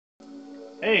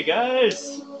Hey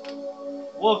guys!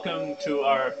 Welcome to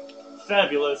our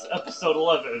fabulous episode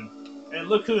 11. And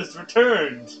look who's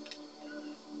returned!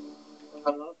 I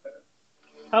love it.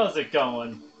 How's it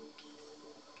going?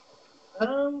 A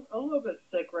little bit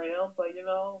sick right now, but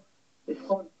it's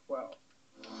going well.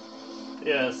 Well,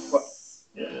 Yes.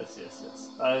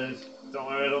 Don't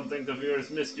worry, I don't think the viewers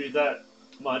missed you that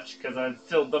much because I've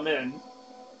filled them in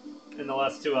the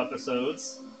last two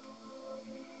episodes.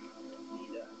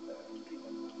 yeah.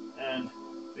 And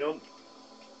the, only,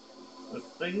 the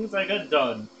things I got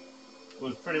done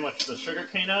was pretty much the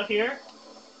sugarcane out here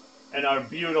and our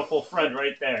beautiful friend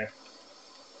right there.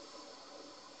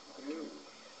 Mm.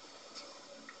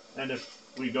 And if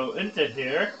we go into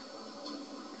here,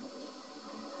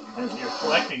 as you're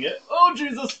collecting it. Oh,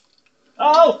 Jesus!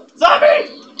 Oh! Zombie!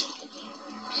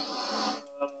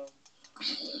 Um,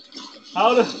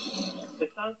 How to.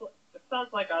 it sounds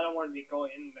like I don't want to be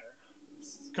going in there.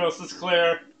 Coast is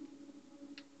clear.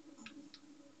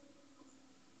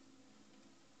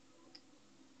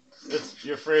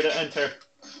 You're free to enter.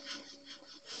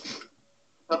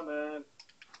 Oh man.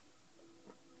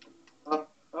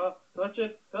 Touch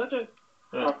it.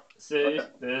 See, Okay.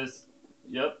 there's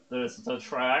the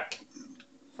track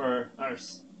for our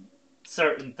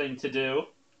certain thing to do.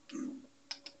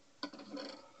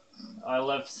 I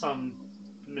left some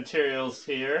materials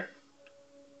here.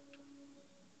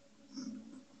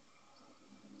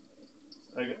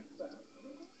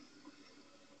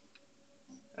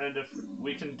 And if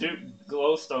we can do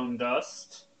glowstone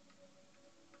dust,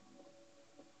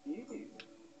 Ew.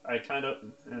 I kind of,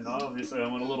 and obviously I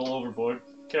went a little overboard.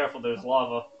 Careful, there's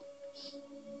lava.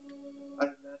 I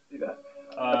did not see that.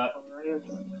 Uh,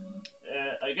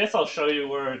 I guess I'll show you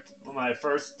where my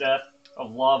first death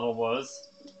of lava was.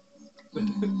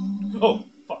 Oh,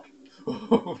 fuck.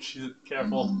 Oh, jeez,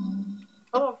 careful.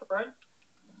 Hello, friend.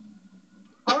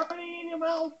 Party in your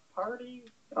mouth. Party.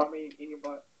 I mean, in your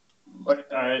butt.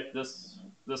 Alright, this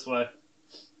way.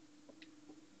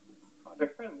 Oh, they're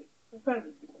friendly. They're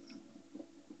friendly people.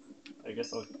 I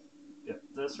guess I'll get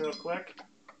this real quick.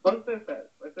 What is this at?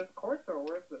 Is this quartz or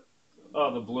where is this?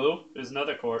 Oh, the blue is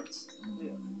nether quartz.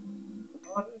 Yeah.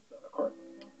 Oh, this is a quartz.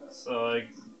 Okay. So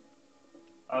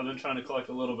I've been trying to collect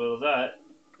a little bit of that.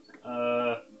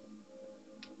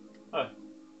 Oh,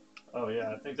 oh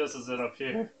yeah, I think this is it up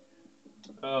here.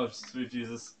 Oh, sweet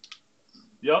Jesus.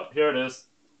 Yup, here it is.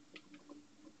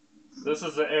 This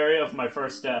is the area of my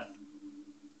first death.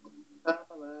 Oh,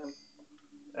 man.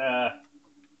 Uh,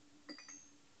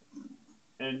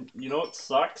 and you know what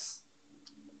sucks?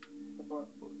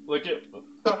 Look at.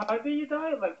 So how did you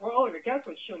die? Like, well, the gas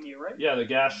was shooting you, right? Yeah, the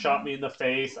gas shot me in the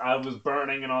face. I was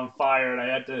burning and on fire, and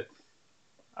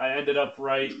I ended up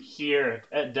right here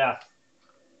at death.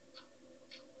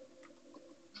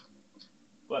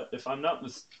 But if I'm not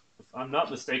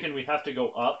mistaken, we have to go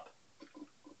up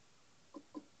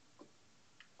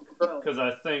because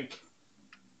I think.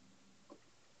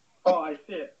 Oh, I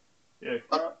see it. Yeah.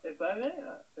 Is that it?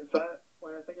 Is that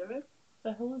what I think it is? What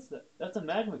the hell is that? That's a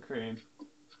magma cream.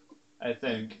 I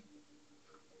think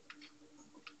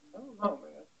I don't know,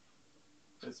 man.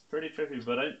 it's pretty trippy.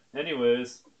 But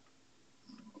anyways,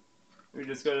 we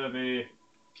just gotta be.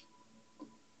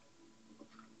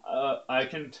 I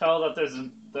can tell that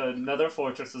the Nether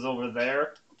Fortress is over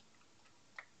there.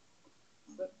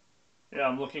 Yeah,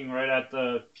 I'm looking right at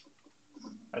the.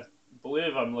 I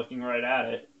believe I'm looking right at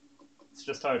it. It's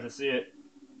just hard to see it.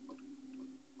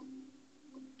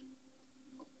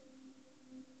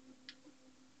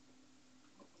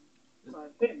 I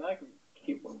think I can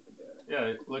keep one together.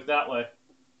 Yeah, look that way.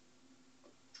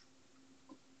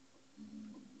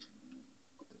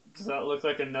 Does that look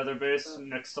like another base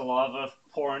next to lava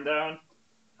pouring down?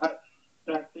 I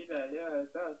see that. Yeah,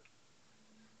 it does.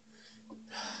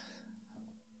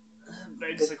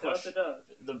 Begs the It does. question. It does.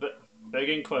 The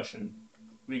begging question.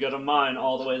 We got a mine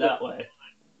all the way that way.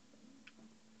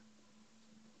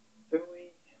 Do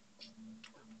we?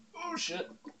 Oh shit!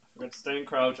 I forgot to stay in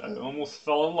crouch. I almost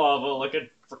fell in lava like a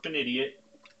freaking idiot.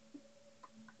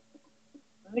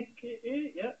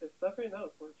 Yeah, it's definitely not a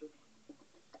fortress.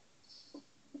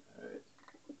 Alright.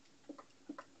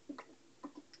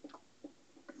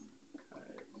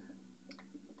 Alright.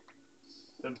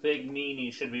 The big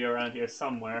meanie should be around here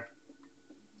somewhere.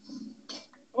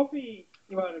 Hopefully,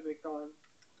 you might have been gone.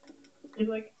 He's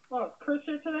like, oh, is Chris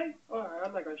here today? Alright,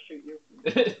 I'm not gonna shoot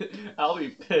you. I'll be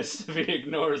pissed if he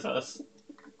ignores us.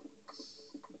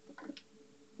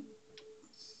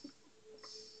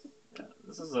 Yeah,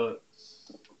 this is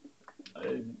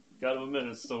I gotta admit,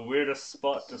 it's the weirdest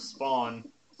spot to spawn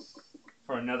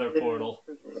for a nether portal.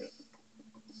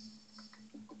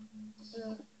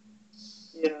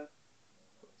 Yeah.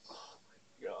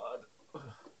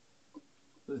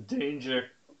 danger.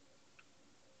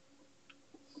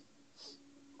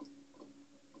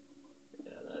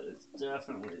 Yeah, that is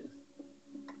definitely...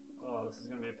 Oh, this is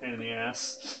gonna be a pain in the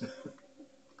ass.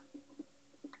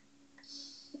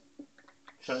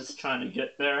 Just trying to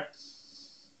get there.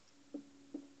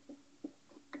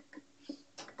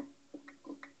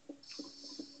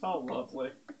 Oh,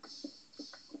 lovely.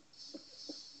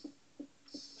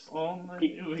 If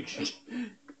only we could...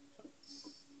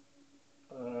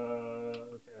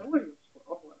 okay.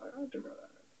 I do know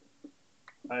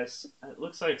that. It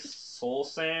looks like soul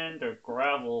sand or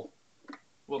gravel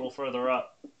a little further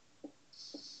up.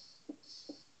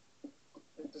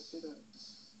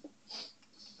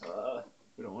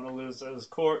 We don't want to lose those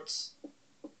quartz.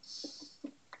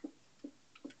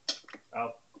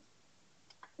 Oh.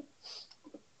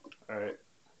 Alright.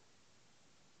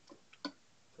 Oh,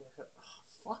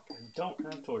 fuck, I don't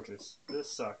have torches. This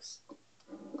sucks.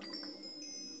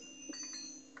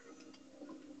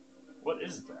 What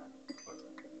is that?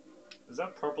 Is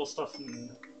that purple stuff in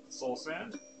soul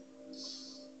sand?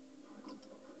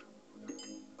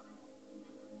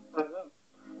 I don't know.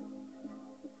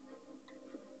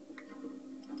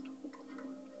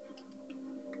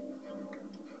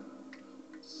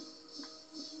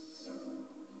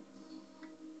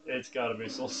 It's gotta be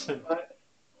soul sand.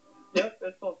 Yep,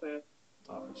 it's all sand.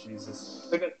 Oh, Jesus.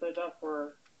 Because they're not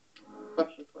for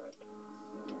special friends.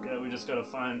 Yeah, we just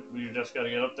gotta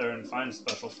get up there and find a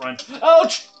special friend.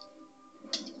 Ouch!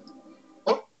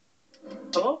 Oh!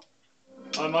 Hello?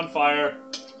 I'm on fire.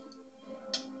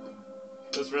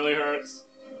 This really hurts.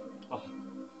 Oh.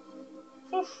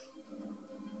 Oof.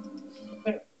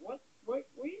 Hey, what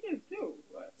you just do?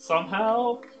 What?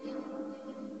 Somehow,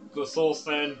 the soul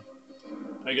sand,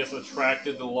 I guess,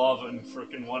 attracted the lava and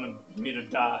freaking wanted me to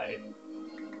die.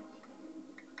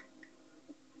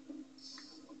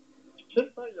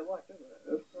 Just not your luck, isn't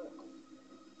it?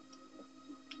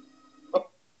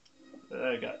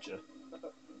 I gotcha.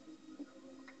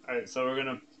 Alright, so we're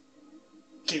gonna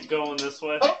keep going this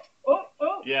way. Oh!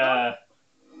 Yeah.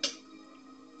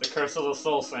 The curse of the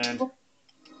soul sand.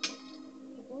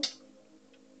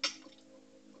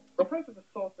 Replace with the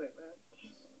soul sand, man.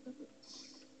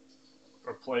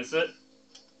 Replace it?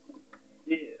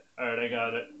 Yeah. Alright, I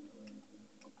got it.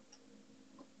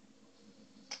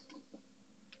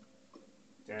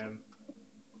 Damn.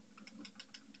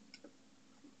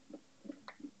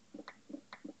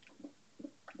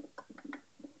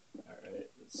 Alright,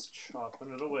 let's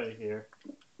chopping it away here.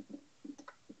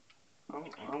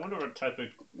 I wonder what type of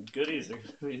goodies are going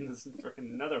to be in this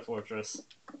freaking nether fortress.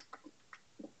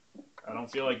 I don't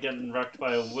feel like getting wrecked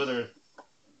by a wither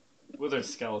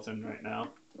skeleton right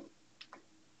now.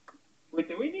 Wait,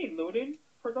 do we need looting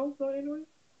for those though anyway?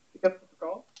 Because of the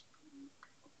skull?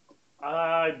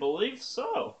 I believe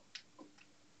so.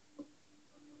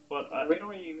 But we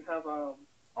don't even have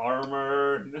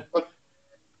armor.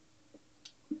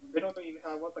 We don't even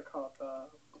have what's it called,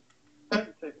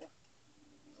 diamond table.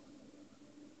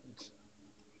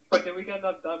 But did we get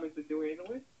enough diamonds to do it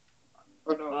anyway?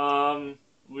 Or no?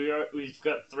 We've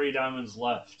got 3 diamonds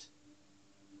left.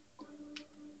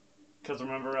 Because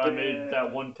remember, I made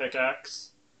that one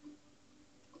pickaxe.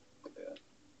 Yeah.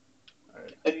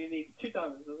 Alright. And you need 2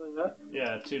 diamonds, isn't it?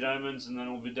 Yeah, 2 diamonds, and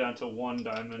then we'll be down to 1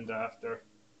 diamond after.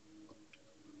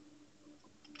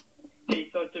 Okay,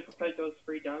 so duplicate those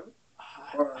 3 diamonds?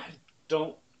 I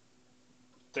don't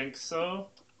think so.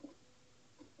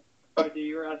 Or do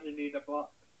you actually need a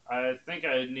block? I think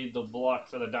I need the block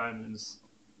for the diamonds.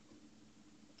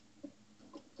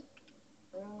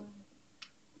 I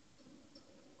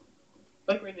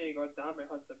think we need to go diamond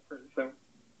hunting pretty soon.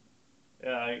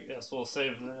 Yeah, I guess we'll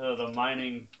save the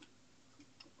mining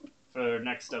for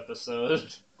next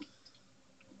episode.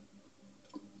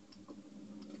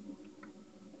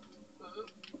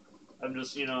 I'm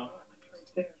just,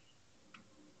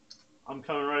 I'm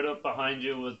coming right up behind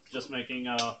you with just making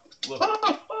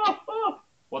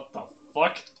What the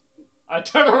fuck? I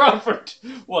turn around for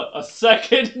a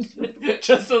second,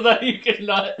 just so that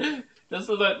just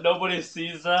so that nobody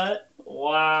sees that.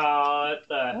 Wow, what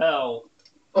the hell?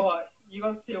 Oh, you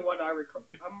gonna see what I'm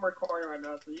recording right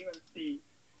now, so you can see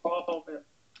all of it.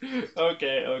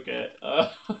 Okay.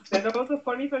 And what's the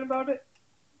funny thing about it?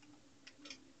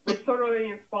 It's totally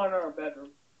in spawn in our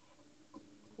bedroom.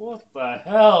 What the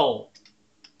hell?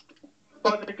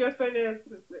 But the good thing is,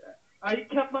 I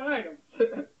kept my items.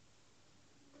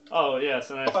 Oh yes,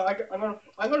 and I'm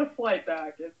gonna fly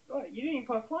back. You didn't even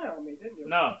put a fly on me, didn't you?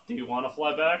 No. Do you want to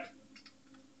fly back?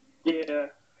 Yeah,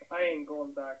 I ain't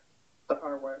going back the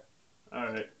hard way. All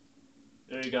right.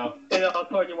 There you go. And I'll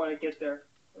tell you when I get there.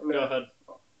 Go ahead.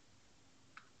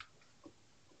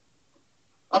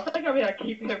 I think I mean I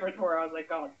keep inventory. I was like,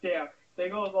 oh damn, there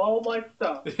goes all my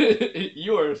stuff.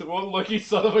 You are one lucky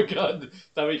son of a gun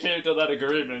that we came to that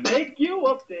agreement. Thank you,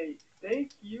 update.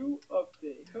 Thank you,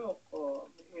 update. Come on,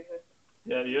 man.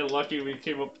 Yeah, you're lucky we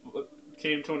came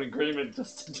to an agreement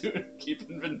just to keep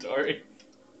inventory.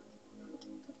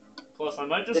 Plus, I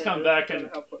might just come back and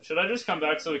should I just come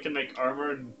back so we can make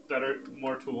armor and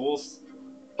more tools?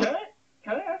 Can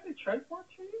I actually transport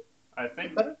to you? I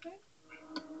think. Is that a thing?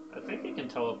 I think you can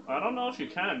tell. I don't know if you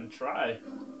can. Try.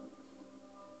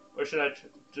 Or should I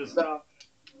just? No.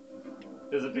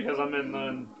 Is it because I'm in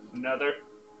the Nether?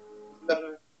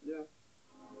 Nether. Yeah.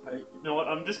 You know what?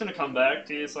 I'm just gonna come back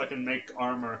to you so I can make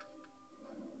armor.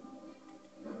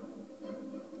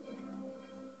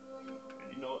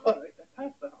 And you know what? Oh, I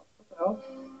passed the house. What the hell?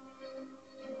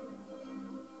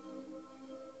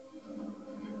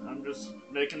 I'm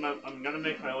gonna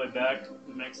make my way back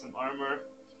and make some armor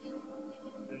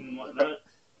and whatnot.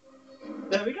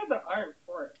 Yeah, we got the iron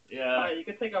for it. Yeah. Alright, you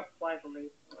can take a fly from me.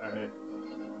 Alright.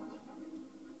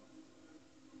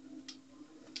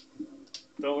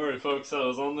 Don't worry, folks. That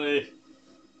was only,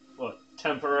 what,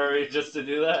 temporary just to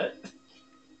do that?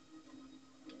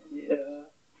 Yeah.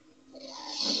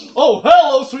 Oh,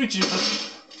 hello, sweet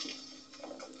Jesus!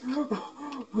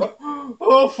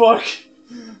 Oh, fuck!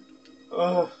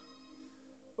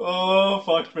 Oh,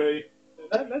 fuck me.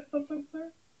 Did I miss something,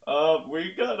 sir?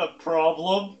 We got a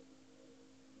problem.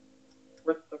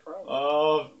 What's the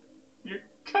problem? You're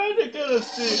kinda gonna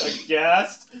see a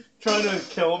ghast trying to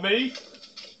kill me.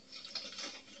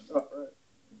 Oh,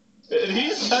 right. And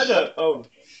he's kinda. Oh,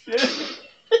 shit.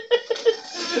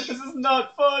 This is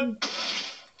not fun.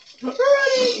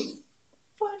 Ready!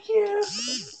 Fuck you!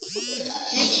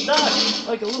 He's stuck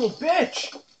like a little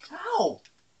bitch. Ow!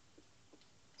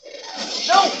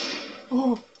 No!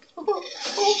 Oh,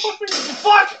 fuck me!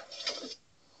 Fuck!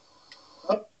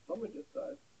 Oh, someone just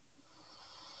died.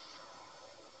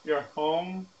 Your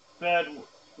home bed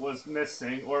was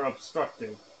missing or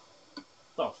obstructed.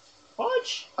 The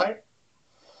fudge? I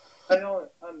don't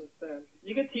understand.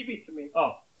 You can TV to me.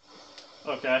 Oh.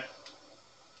 Okay.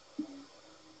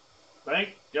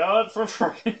 Thank God for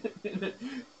freaking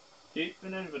keep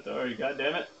an inventory,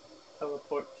 goddammit.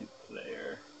 Teleport to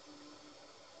player.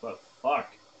 But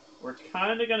fuck. We're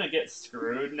kinda gonna get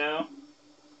screwed now.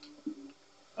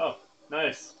 Oh,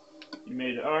 nice. You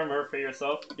made armor for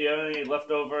yourself. Do you have any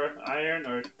leftover iron,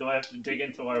 or do I have to dig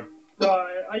into our... No,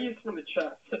 I used from the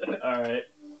chest. Alright. Alright,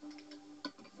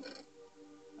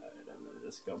 I'm gonna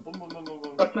just go boom, boom, boom, boom,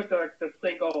 boom. I took the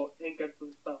single ingots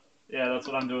and stuff. Yeah, that's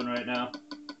what I'm doing right now.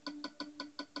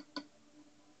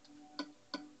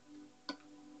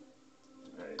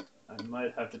 Alright, I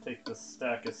might have to take the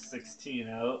stack of 16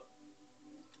 out.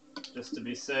 Just to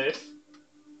be safe.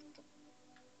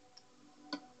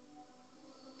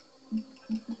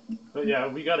 But yeah,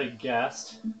 we got a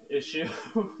ghast issue.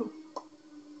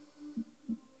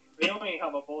 We only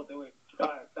have a bow, do we?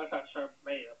 That's not sharp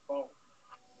made a bow.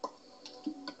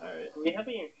 Alright. Do we have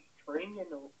any string in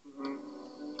the...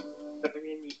 Do we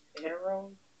have any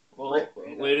arrows? Well,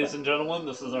 ladies and gentlemen,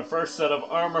 this is our first set of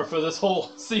armor for this whole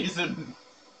season.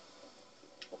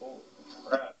 Oh,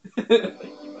 crap. I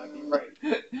think you might be right.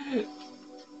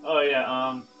 Oh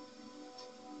yeah,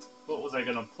 what was I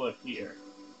gonna put here?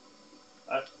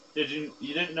 Did you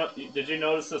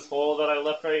notice this hole that I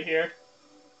left right here?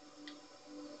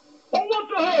 Oh, what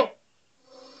the hell?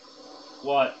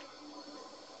 What?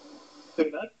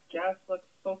 Dude, that gas looks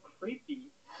so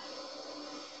creepy.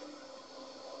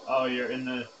 Oh, you're in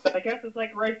the... I guess it's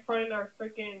like right in front of our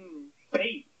freaking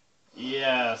face.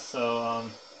 Yeah, so,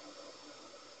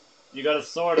 you got a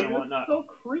sword and whatnot. It's so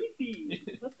creepy.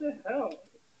 What the hell?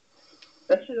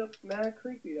 That shit looks mad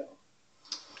creepy though.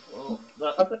 Well,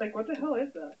 I was like, what the hell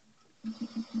is that?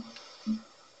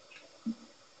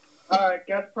 Alright,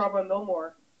 gas problem no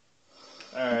more.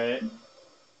 Alright.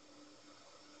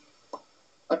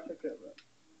 I took care of it.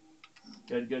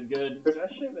 Good, good, good. Dude,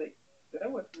 that shit, like, that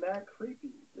was mad creepy.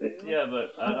 Yeah,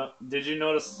 but I don't... Did you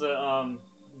notice the,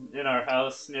 in our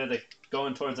house, near the...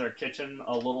 going towards our kitchen,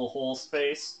 a little hole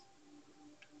space?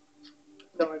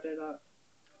 No, I did not.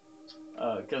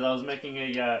 Because I was making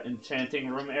a, enchanting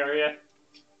room area.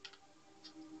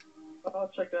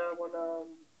 I'll check that out when,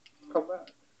 come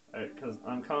back. Alright, because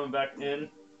I'm coming back in.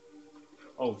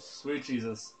 Oh, sweet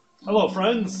Jesus. Hello,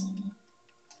 friends!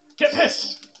 Get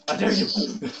pissed! I dare you!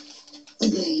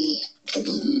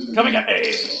 Come and get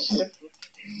me!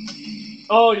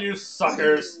 Oh, you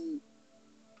suckers!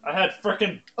 I had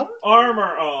frickin'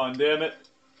 armor on, damn it!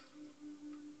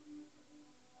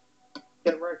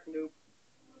 Get wrecked, noob.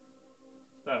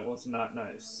 That was not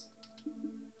nice.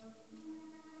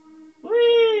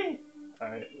 Whee!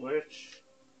 Alright, which...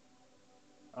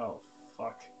 Oh,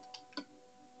 fuck.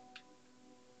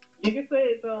 You can say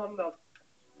it's on the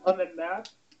map.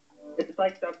 It's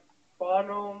like the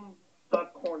bottom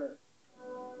left corner.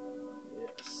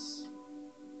 Yes.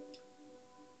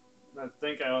 I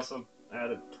think I also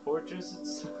added torches in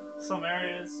some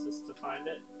areas just to find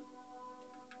it.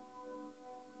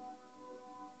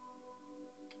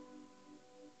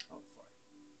 Oh, fuck.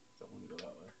 Don't want to go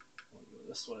that way. I want to go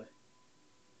this way.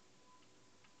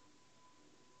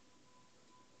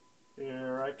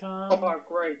 Here I come. Oh,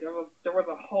 great. There was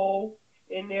a hole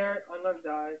in there. I'm gonna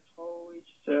die. Holy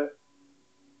shit.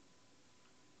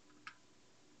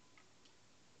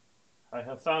 I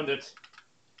have found it.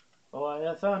 Oh, I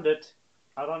have found it.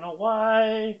 I don't know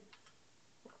why.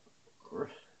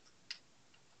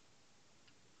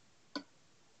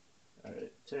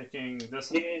 Alright, taking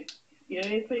this. You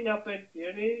didn't see nothing.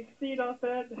 You didn't see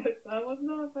nothing. That was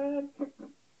nothing.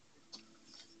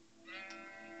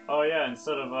 Oh yeah,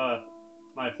 instead of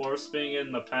my horse being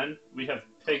in the pen, we have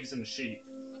pigs and sheep.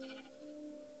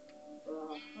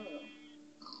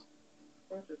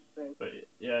 Interesting. But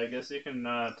yeah, I guess you can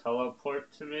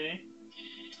teleport to me.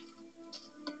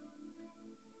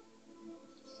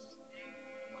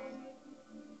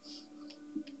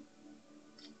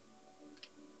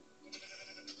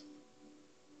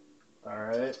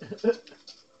 Alright.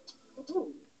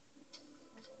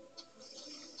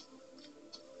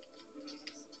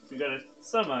 We got a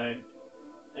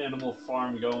semi-animal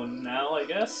farm going now, I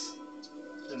guess.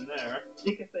 In there.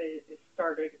 You can say it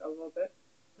started a little bit.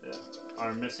 Yeah.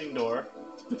 Our missing door.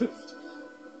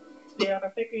 Yeah, I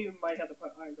think you might have to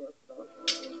put iron doors for those.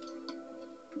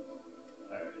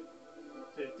 Alright.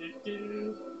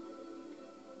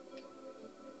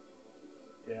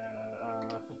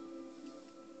 Yeah,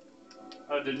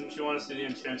 Oh, didn't you want to see the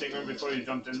enchanting room before you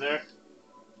jumped in there?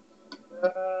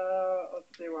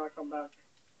 Let's see when I come back.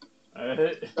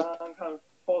 Alright. I'm kind of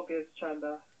focused trying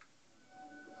to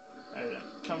Alright,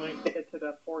 coming. get to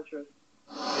that fortress.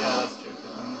 Yeah, that's true.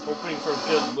 I'm hoping for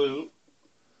good loot.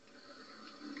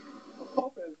 I'm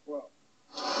hoping as well.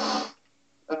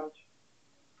 Ouch.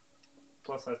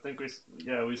 Plus, I think we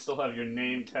still have your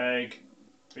name tag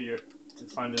for to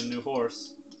find a new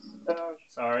horse. Ouch.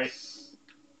 Sorry.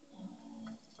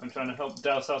 I'm trying to help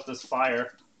douse out this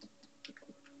fire.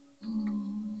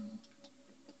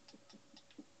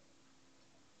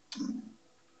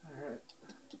 Alright.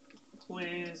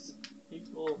 Please,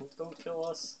 people, don't kill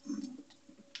us.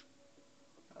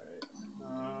 Alright.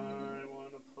 I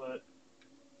want to put...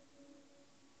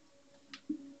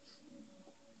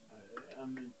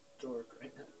 I'm in dork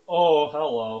right now. Oh,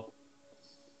 hello.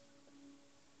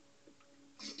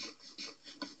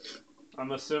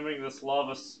 I'm assuming this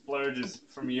lava splurge is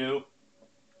from you?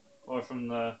 Or from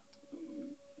the...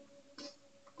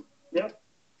 Yep.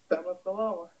 That was the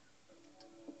lava.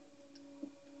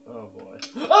 Oh boy.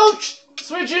 Ouch!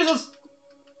 Sweet Jesus!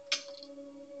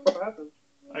 What happened?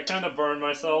 I kind of burned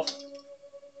myself.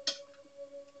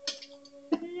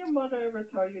 Did your mother ever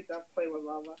tell you don't play with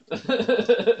lava?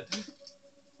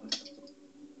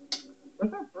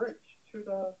 Where's that bridge to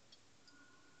the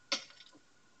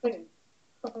thing?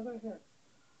 Oh, right here.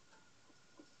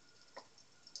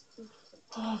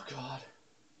 Oh god.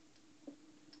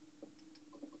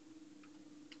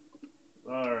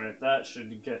 Alright, that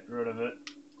should get rid of it.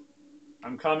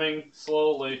 I'm coming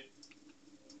slowly.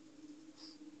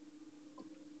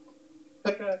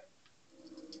 Okay.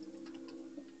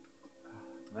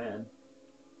 Man.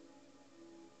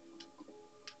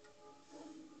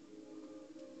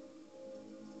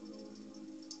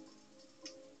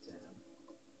 Damn.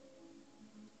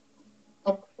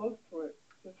 I'm close to it.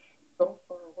 Just so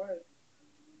far away.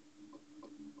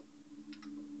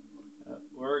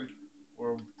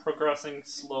 We're progressing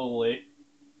slowly.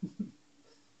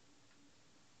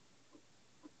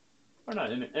 We're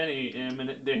not in any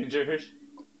imminent danger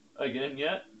again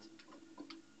yet.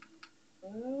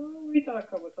 We thought a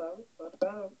couple times, but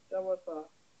that was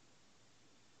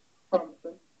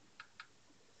promising.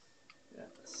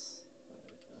 Yes.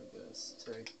 I guess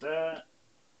take that.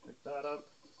 Pick that up.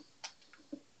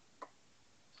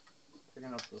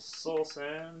 Picking up the soul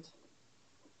sand.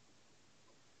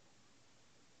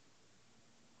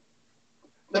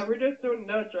 Now we're just doing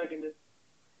no dragon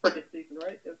for this season,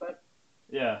 right? Is that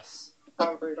Yes.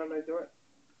 how we're gonna do it?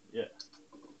 Yeah.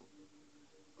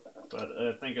 But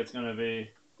I think it's gonna be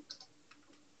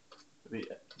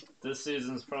this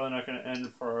season's probably not gonna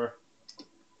end for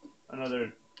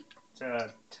another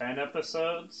 10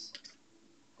 episodes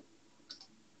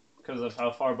because of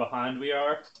how far behind we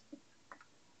are.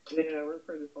 Yeah, we're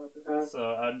pretty far behind.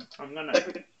 So I'm gonna.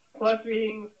 Plus we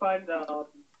didn't find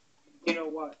you know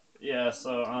what? Yeah,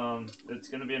 so it's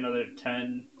gonna be another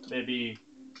 10, maybe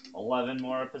 11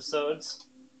 more episodes.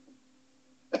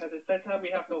 At the same time, we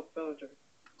have no filter.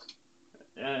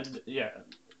 And yeah,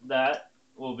 that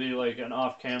will be like an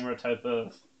off-camera type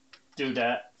of do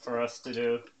that for us to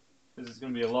do, because there's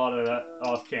gonna be a lot of that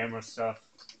off-camera stuff.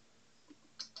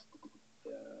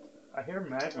 I hear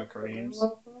magma creams.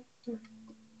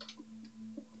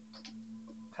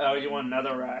 How you want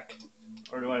another rack,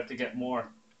 or do I have to get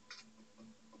more?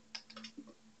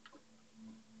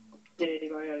 Yeah, I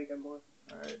gotta get more.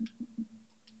 All right.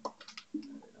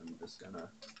 I'm just gonna,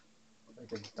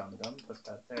 like a dum-dum, put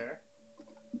that there.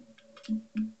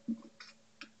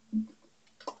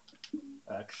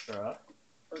 Extra.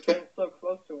 We're getting so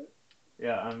close to it.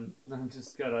 Yeah, I'm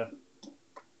just gonna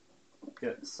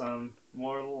get some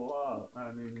more lava.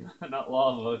 I mean, not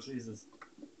lava, Jesus.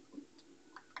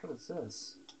 What is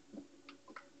this?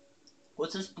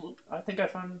 What's this blue? I think I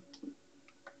found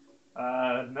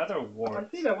nether warts. I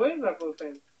see that. What is that blue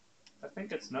thing? I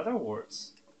think it's nether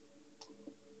warts.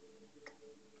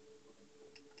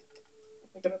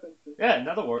 Yeah,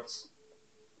 nether warts.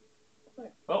 Nice.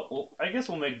 Oh, well, I guess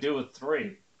we'll make do with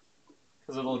 3.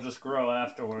 Because it'll just grow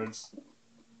afterwards.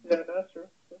 Yeah, that's true.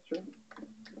 That's true.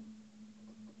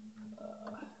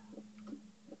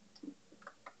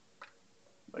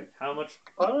 Like, how much?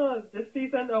 I don't know. This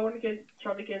season, I want to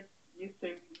try to get used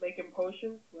to making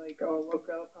potions. Like, look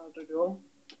up how to do them.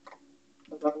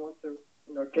 Because I want to,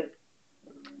 get.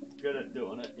 Good at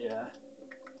doing it, yeah.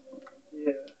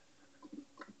 Yeah.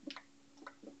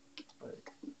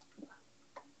 Like,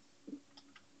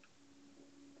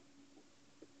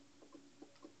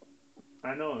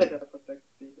 I know. I gotta protect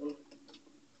the season.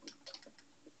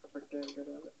 I'm getting good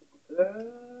at it.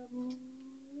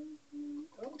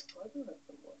 Oh, I do have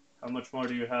some more. How much more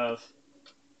do you have?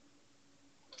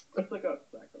 Let's look up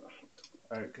Sakura.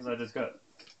 Alright, because I just got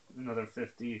another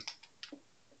 50.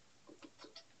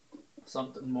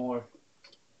 Something more.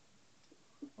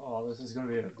 Oh, this is gonna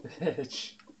be a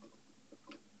bitch.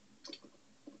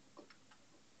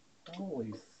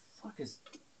 Holy fuck is...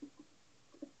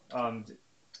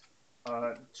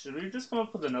 should we just come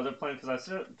up with another plan? Because I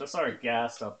just saw a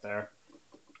ghast up there.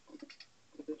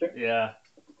 Yeah.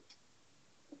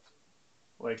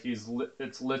 Like,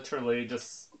 it's literally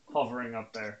just hovering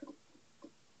up there.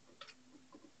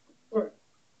 Where?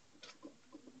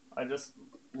 I just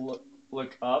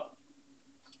look up.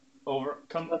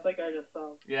 I think I just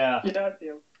saw him. Yeah. You don't see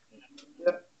him.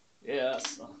 Yep. Yeah,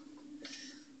 so.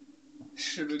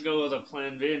 Should we go with a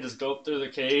plan B and just go up through the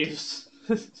caves?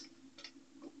 Because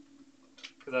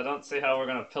I don't see how we're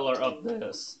gonna pillar up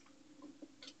this.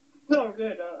 No,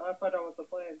 good. I thought that was the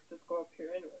plan. Just go up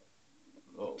here anyway.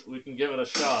 Well, we can give it a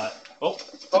shot. Oh!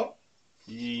 Oh!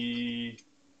 He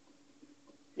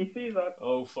sees us.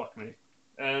 Oh, fuck me.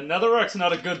 And netherrack's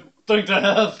not a good thing to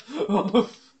have!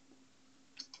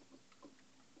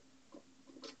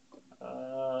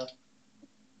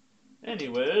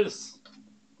 Anyways,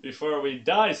 before we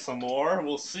die some more,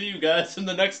 we'll see you guys in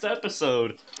the next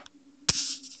episode.